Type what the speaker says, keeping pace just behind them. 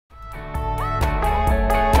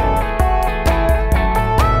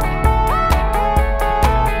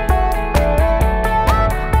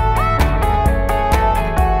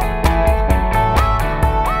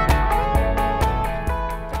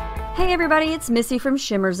everybody, it's Missy from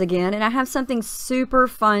Shimmerz again, and I have something super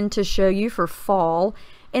fun to show you for fall.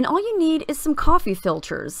 And all you need is some coffee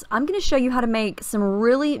filters. I'm going to show you how to make some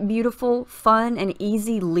really beautiful, fun, and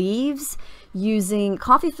easy leaves using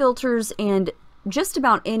coffee filters and just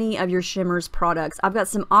about any of your Shimmerz products. I've got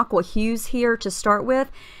some aqua hues here to start with,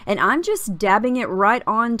 and I'm just dabbing it right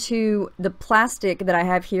onto the plastic that I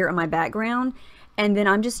have here in my background. And then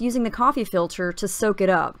I'm just using the coffee filter to soak it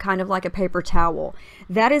up, kind of like a paper towel.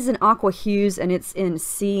 That is an aqua hues, and it's in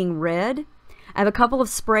Seeing Red. I have a couple of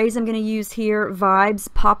sprays I'm going to use here.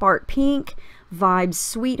 Vibes Pop Art Pink, Vibes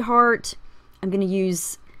Sweetheart. I'm going to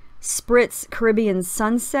use Spritz Caribbean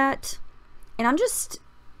Sunset. And I'm just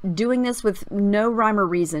doing this with no rhyme or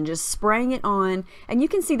reason, just spraying it on. And you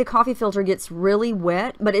can see the coffee filter gets really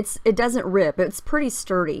wet, but it doesn't rip. It's pretty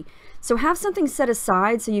sturdy. So have something set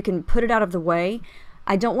aside so you can put it out of the way.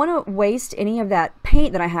 I don't want to waste any of that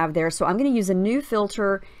paint that I have there, so I'm going to use a new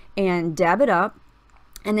filter and dab it up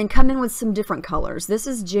and then come in with some different colors. This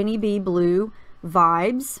is Jenny B Blue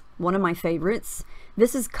Vibes, one of my favorites.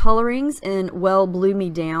 This is Colorings in Well Blue Me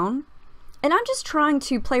Down. And I'm just trying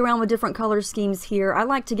to play around with different color schemes here. I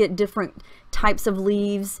like to get different types of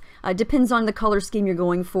leaves. Depends on the color scheme you're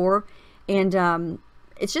going for. And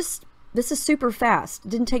it's just, this is super fast. It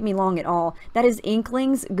didn't take me long at all. That is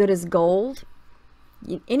Inklings, Good as Gold.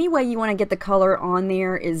 Any way you want to get the color on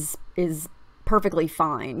there is perfectly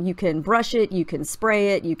fine. You can brush it, you can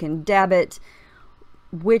spray it, you can dab it,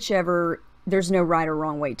 whichever. There's no right or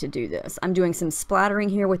wrong way to do this. I'm doing some splattering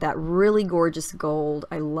here with that really gorgeous gold.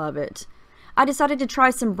 I love it. I decided to try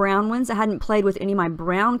some brown ones. I hadn't played with any of my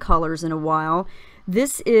brown colors in a while.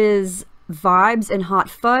 This is Vibes and Hot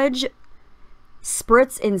Fudge,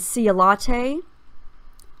 Spritz and Sea Latte,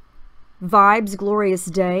 Vibes Glorious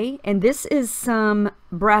Day, and this is some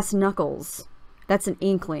Brass Knuckles. That's an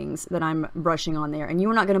Inklings that I'm brushing on there, and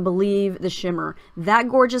you're not going to believe the shimmer. That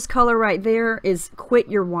gorgeous color right there is Quit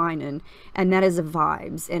Your Whinin', and that is a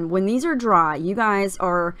Vibes. And when these are dry, you guys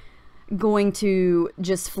are going to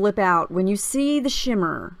just flip out when you see the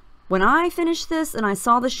shimmer. When I finished this and I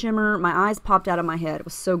saw the shimmer, my eyes popped out of my head. It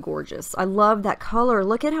was so gorgeous. I love that color.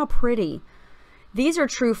 Look at how pretty. These are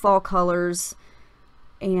true fall colors,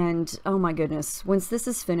 and oh my goodness, once this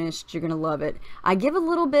is finished, you're gonna love it. I give a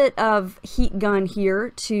little bit of heat gun here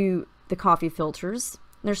to the coffee filters.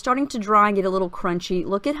 They're starting to dry and get a little crunchy.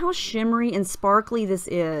 Look at how shimmery and sparkly this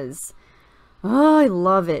is. Oh, I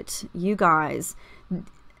love it, you guys.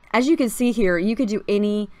 As you can see here, you could do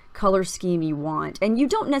any color scheme you want, and you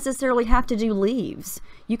don't necessarily have to do leaves.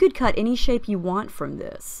 You could cut any shape you want from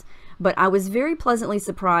this. But I was very pleasantly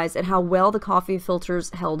surprised at how well the coffee filters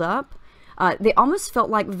held up. They almost felt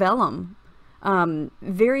like vellum.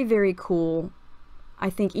 Very, very cool. I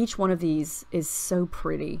think each one of these is so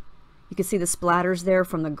pretty. You can see the splatters there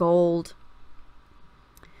from the gold.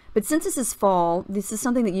 But since this is fall, this is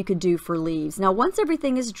something that you could do for leaves. Now, once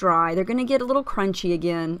everything is dry, they're going to get a little crunchy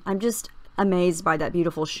again. I'm just amazed by that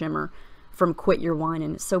beautiful shimmer from Quit Your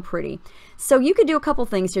Whinin'. It's so pretty. So you could do a couple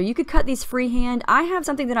things here. You could cut these freehand. I have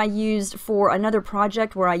something that I used for another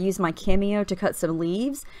project where I used my Cameo to cut some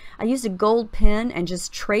leaves. I used a gold pen and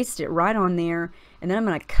just traced it right on there, and then I'm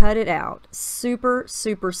going to cut it out. Super,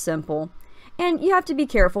 super simple. And you have to be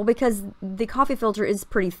careful because the coffee filter is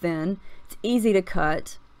pretty thin. It's easy to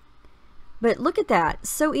cut. But look at that,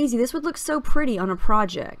 so easy. This would look so pretty on a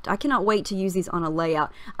project. I cannot wait to use these on a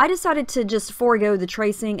layout. I decided to just forego the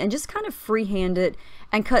tracing and just kind of freehand it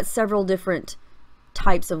and cut several different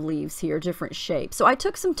types of leaves here, different shapes. So I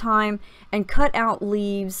took some time and cut out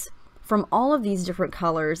leaves from all of these different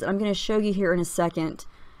colors. I'm going to show you here in a second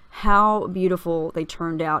how beautiful they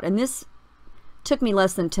turned out. And this took me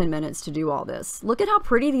less than 10 minutes to do all this. Look at how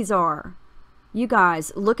pretty these are. You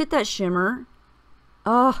guys, look at that shimmer.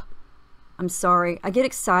 Oh, I'm sorry. I get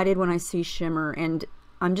excited when I see shimmer, and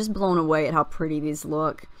I'm just blown away at how pretty these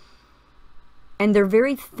look. And they're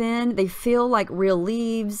very thin. They feel like real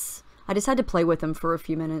leaves. I just had to play with them for a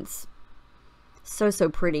few minutes. So, so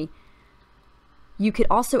pretty. You could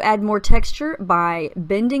also add more texture by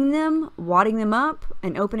bending them, wadding them up,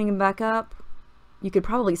 and opening them back up. You could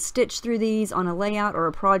probably stitch through these on a layout or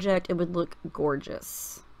a project. It would look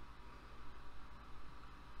gorgeous.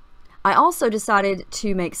 I also decided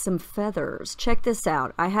to make some feathers. Check this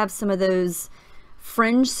out. I have some of those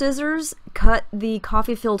fringe scissors, cut the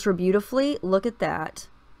coffee filter beautifully. Look at that.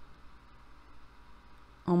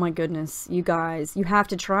 Oh my goodness, you guys, you have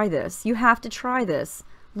to try this. You have to try this.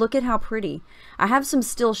 Look at how pretty. I have some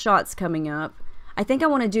still shots coming up. I think I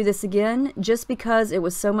want to do this again just because it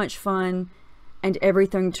was so much fun and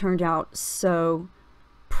everything turned out so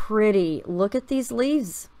pretty. Look at these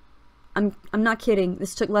leaves. I'm not kidding.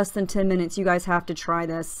 This took less than 10 minutes. You guys have to try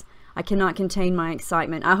this. I cannot contain my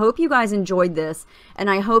excitement. I hope you guys enjoyed this, and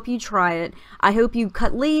I hope you try it. I hope you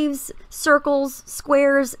cut leaves, circles,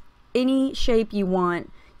 squares, any shape you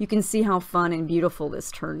want. You can see how fun and beautiful this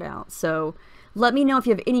turned out. So let me know if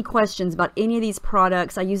you have any questions about any of these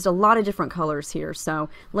products. I used a lot of different colors here, so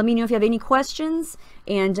let me know if you have any questions,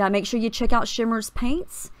 and make sure you check out Shimmerz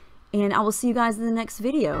Paints, and I will see you guys in the next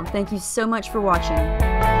video. Thank you so much for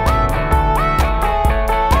watching.